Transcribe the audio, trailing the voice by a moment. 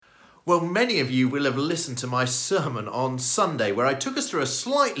Well, many of you will have listened to my sermon on Sunday where I took us through a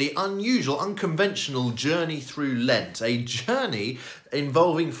slightly unusual, unconventional journey through Lent, a journey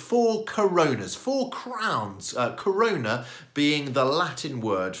involving four coronas, four crowns, corona being the Latin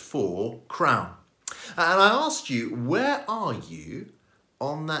word for crown. And I asked you, where are you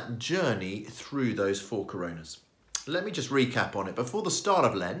on that journey through those four coronas? Let me just recap on it. Before the start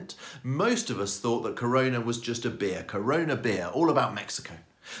of Lent, most of us thought that Corona was just a beer, Corona beer, all about Mexico.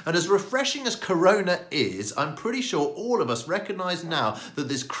 And as refreshing as Corona is, I'm pretty sure all of us recognise now that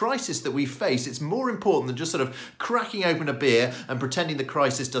this crisis that we face, it's more important than just sort of cracking open a beer and pretending the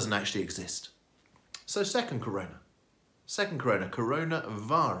crisis doesn't actually exist. So second Corona,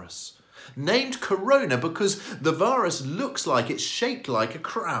 coronavirus. Named Corona because the virus looks like it's shaped like a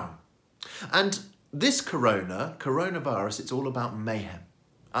crown. And this coronavirus, it's all about mayhem.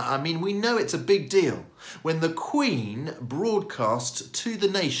 I mean, we know it's a big deal when the Queen broadcasts to the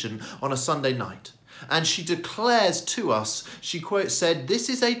nation on a Sunday night and she declares to us, she quote said, "This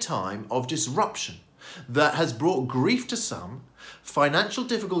is a time of disruption that has brought grief to some, financial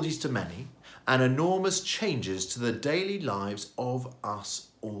difficulties to many, and enormous changes to the daily lives of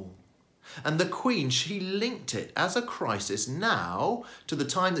us all." And the Queen, she linked it as a crisis now to the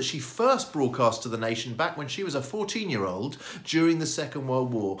time that she first broadcast to the nation back when she was a 14-year-old during the Second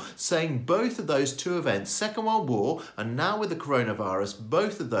World War, saying both of those two events, Second World War and now with the coronavirus,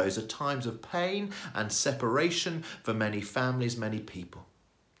 both of those are times of pain and separation for many families, many people.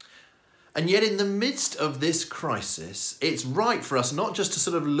 And yet in the midst of this crisis, it's right for us not just to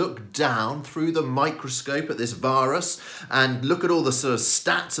sort of look down through the microscope at this virus and look at all the sort of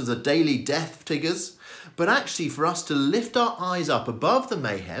stats of the daily death figures, but actually for us to lift our eyes up above the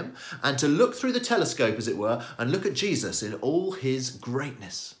mayhem and to look through the telescope, as it were, and look at Jesus in all his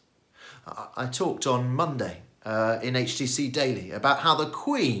greatness. I talked on Monday in HTC Daily about how the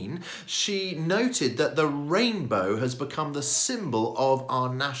Queen, she noted that the rainbow has become the symbol of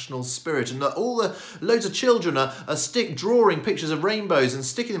our national spirit and that all the loads of children are drawing pictures of rainbows and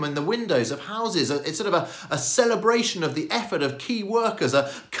sticking them in the windows of houses. It's sort of a celebration of the effort of key workers,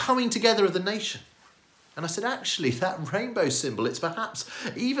 a coming together of the nation. And I said, actually, that rainbow symbol, it's perhaps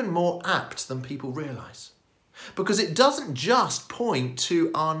even more apt than people realise, because it doesn't just point to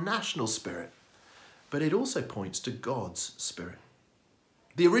our national spirit, but it also points to God's spirit.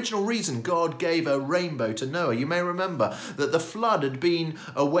 The original reason God gave a rainbow to Noah, you may remember that the flood had been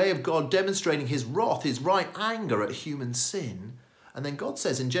a way of God demonstrating his wrath, his right anger at human sin. And then God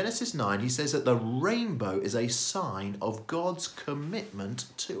says in Genesis 9, he says that the rainbow is a sign of God's commitment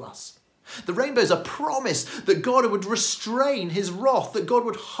to us. The rainbow is a promise that God would restrain his wrath, that God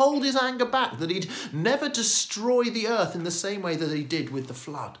would hold his anger back, that he'd never destroy the earth in the same way that he did with the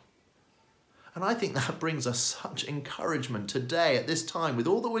flood. And I think that brings us such encouragement today at this time with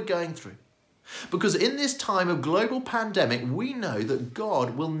all that we're going through. Because in this time of global pandemic, we know that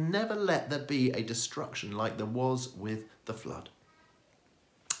God will never let there be a destruction like there was with the flood.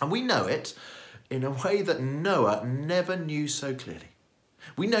 And we know it in a way that Noah never knew so clearly.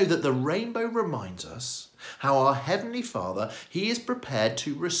 We know that the rainbow reminds us how our Heavenly Father, he is prepared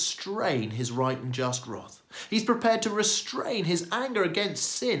to restrain his right and just wrath. He's prepared to restrain his anger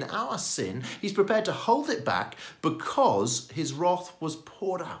against sin, our sin. He's prepared to hold it back because his wrath was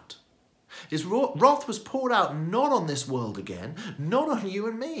poured out. His wrath was poured out not on this world again, not on you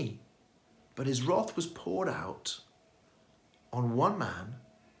and me, but his wrath was poured out on one man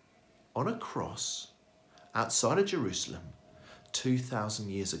on a cross outside of Jerusalem 2,000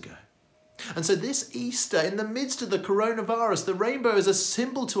 years ago. And so this Easter, in the midst of the coronavirus, the rainbow is a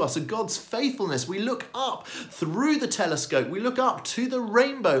symbol to us of God's faithfulness. We look up through the telescope. We look up to the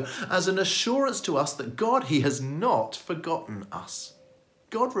rainbow as an assurance to us that God, he has not forgotten us.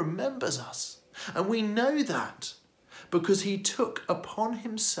 God remembers us. And we know that because he took upon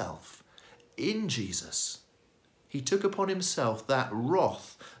himself in Jesus, he took upon himself that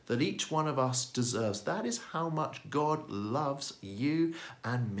wrath that each one of us deserves. That is how much God loves you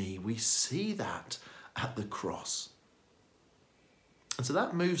and me. We see that at the cross. And so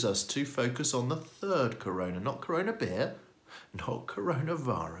that moves us to focus on the third corona, not corona beer, not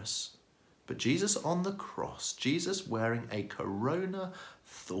coronavirus, but Jesus on the cross, Jesus wearing a corona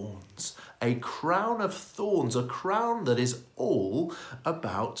thorns, a crown of thorns, a crown that is all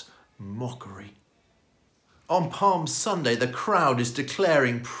about mockery. On Palm Sunday, the crowd is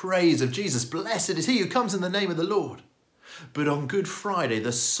declaring praise of Jesus. Blessed is he who comes in the name of the Lord. But on Good Friday,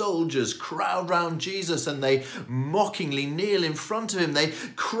 the soldiers crowd round Jesus and they mockingly kneel in front of him. They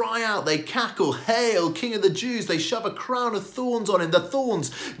cry out, they cackle, "Hail, King of the Jews." They shove a crown of thorns on him, the thorns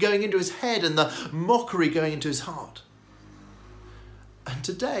going into his head and the mockery going into his heart. And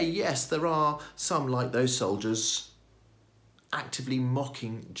today, yes, there are some like those soldiers actively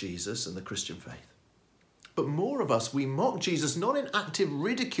mocking Jesus and the Christian faith. But more of us, we mock Jesus not in active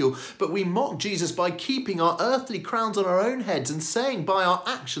ridicule, but we mock Jesus by keeping our earthly crowns on our own heads and saying by our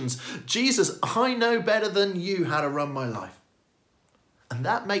actions, Jesus, I know better than you how to run my life. And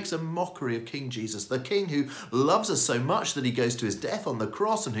that makes a mockery of King Jesus, the King who loves us so much that he goes to his death on the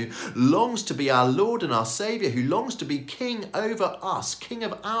cross and who longs to be our Lord and our Saviour, who longs to be King over us, King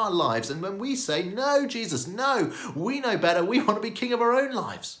of our lives. And when we say, no, Jesus, no, we know better, we want to be King of our own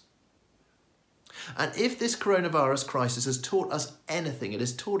lives. And if this coronavirus crisis has taught us anything, it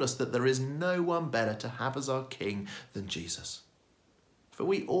has taught us that there is no one better to have as our King than Jesus. For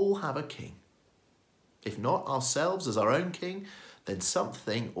we all have a King. If not ourselves as our own King, then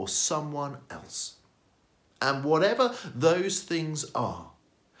something or someone else. And whatever those things are,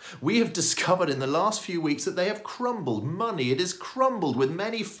 we have discovered in the last few weeks that they have crumbled. Money, it has crumbled with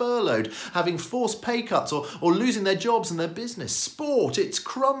many furloughed, having forced pay cuts or losing their jobs and their business. Sport, it's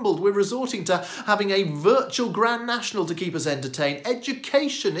crumbled. We're resorting to having a virtual Grand National to keep us entertained.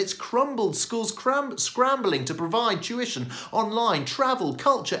 Education, it's crumbled. Schools scrambling to provide tuition, online, travel,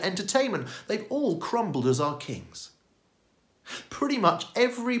 culture, entertainment. They've all crumbled as our kings. Pretty much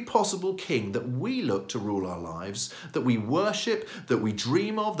every possible king that we look to rule our lives, that we worship, that we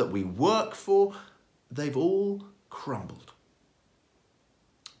dream of, that we work for, they've all crumbled.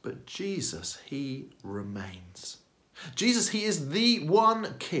 But Jesus, he remains. Jesus, he is the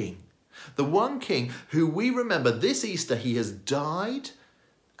one king who we remember this Easter, he has died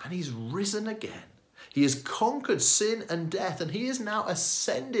and he's risen again. He has conquered sin and death, and he is now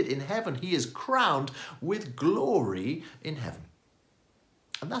ascended in heaven. He is crowned with glory in heaven.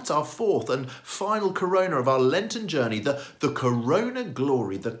 And that's our fourth and final corona of our Lenten journey, the corona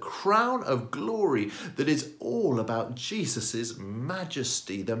glory, the crown of glory that is all about Jesus'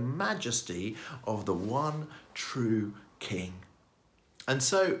 majesty, the majesty of the one true King. And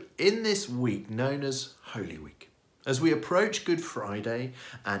so in this week known as Holy Week, as we approach Good Friday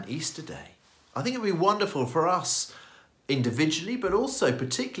and Easter Day, I think it would be wonderful for us individually, but also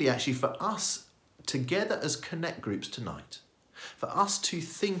particularly actually for us together as connect groups tonight, for us to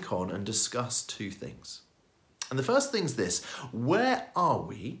think on and discuss two things. And the first thing's this: where are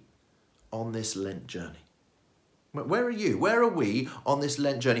we on this Lent journey? Where are you? Where are we on this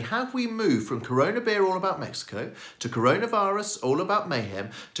Lent journey? Have we moved from Corona beer all about Mexico, to coronavirus all about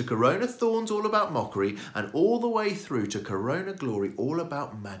mayhem, to Corona thorns all about mockery, and all the way through to Corona glory all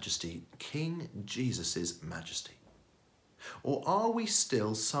about majesty, King Jesus' majesty? Or are we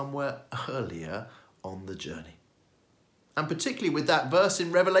still somewhere earlier on the journey? And particularly with that verse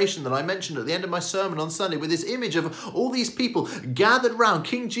in Revelation that I mentioned at the end of my sermon on Sunday, with this image of all these people gathered round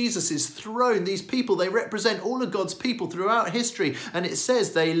King Jesus' throne. These people, they represent all of God's people throughout history. And it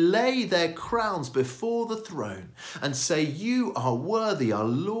says they lay their crowns before the throne and say, you are worthy, our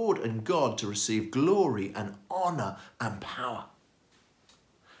Lord and God, to receive glory and honour and power.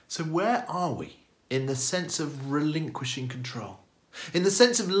 So where are we in the sense of relinquishing control? In the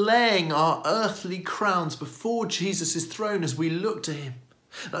sense of laying our earthly crowns before Jesus' throne as we look to him.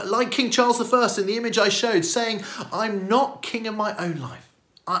 Like King Charles I in the image I showed, saying, I'm not king of my own life.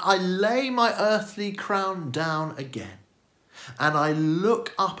 I lay my earthly crown down again. And I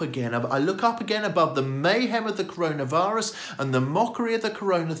look up again. I look up again above the mayhem of the coronavirus and the mockery of the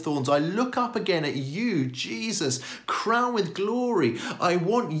corona thorns. I look up again at you, Jesus, crowned with glory. I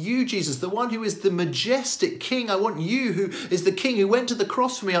want you, Jesus, the one who is the majestic King. I want you, who is the King who went to the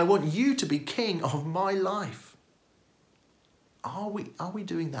cross for me. I want you to be King of my life. Are we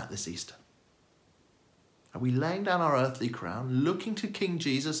doing that this Easter? Are we laying down our earthly crown, looking to King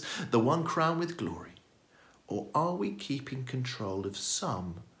Jesus, the one crowned with glory? Or are we keeping control of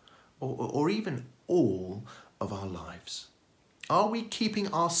some or even all of our lives? Are we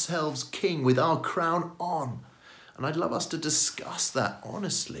keeping ourselves king with our crown on? And I'd love us to discuss that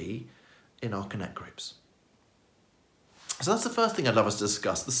honestly in our connect groups. So that's the first thing I'd love us to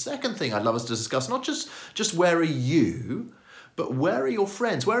discuss. The second thing I'd love us to discuss, not just where are you, but where are your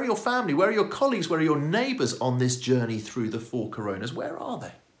friends? Where are your family? Where are your colleagues? Where are your neighbours on this journey through the four coronas? Where are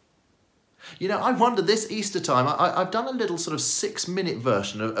they? You know, I wonder this Easter time, I've done a little sort of 6-minute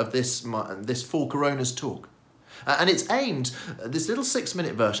version of this Four Coronas talk. And it's aimed, this little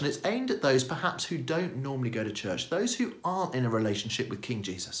 6-minute version, it's aimed at those perhaps who don't normally go to church, those who aren't in a relationship with King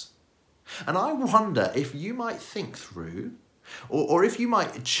Jesus. And I wonder if you might think through, or if you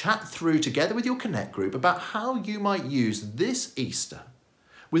might chat through together with your Connect group about how you might use this Easter,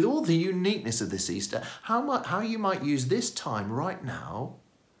 with all the uniqueness of this Easter, how you might use this time right now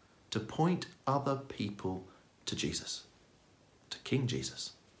to point other people to Jesus. to King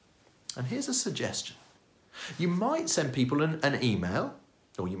Jesus. And here's a suggestion. You might send people an email,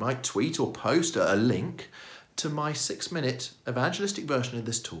 or you might tweet or post a link to my 6-minute evangelistic version of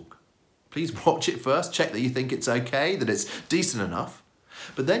this talk. Please watch it first, check that you think it's okay, that it's decent enough.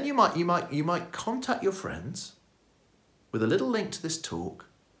 But then you might contact your friends with a little link to this talk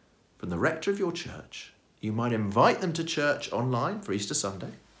from the rector of your church. You might invite them to church online for Easter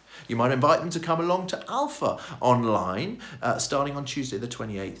Sunday. You might invite them to come along to Alpha online starting on Tuesday the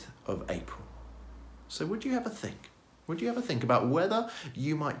 28th of April. So would you ever think? Would you ever think about whether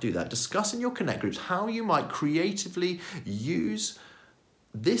you might do that? Discuss in your Connect groups how you might creatively use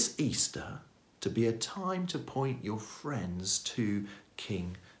this Easter to be a time to point your friends to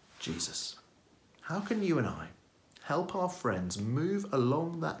King Jesus. How can you and I help our friends move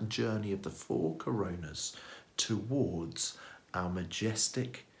along that journey of the 4 coronas towards our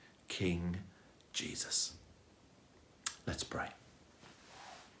majestic King Jesus? Let's pray.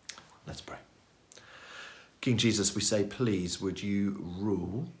 Let's pray. King Jesus, we say, please, would you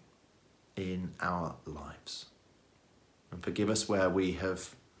rule in our lives? And forgive us where we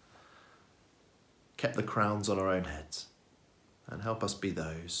have kept the crowns on our own heads. And help us be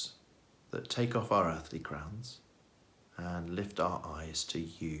those that take off our earthly crowns and lift our eyes to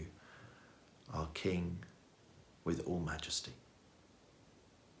you, our King, with all majesty.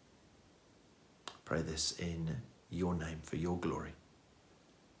 I pray this in your name for your glory.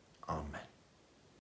 Amen.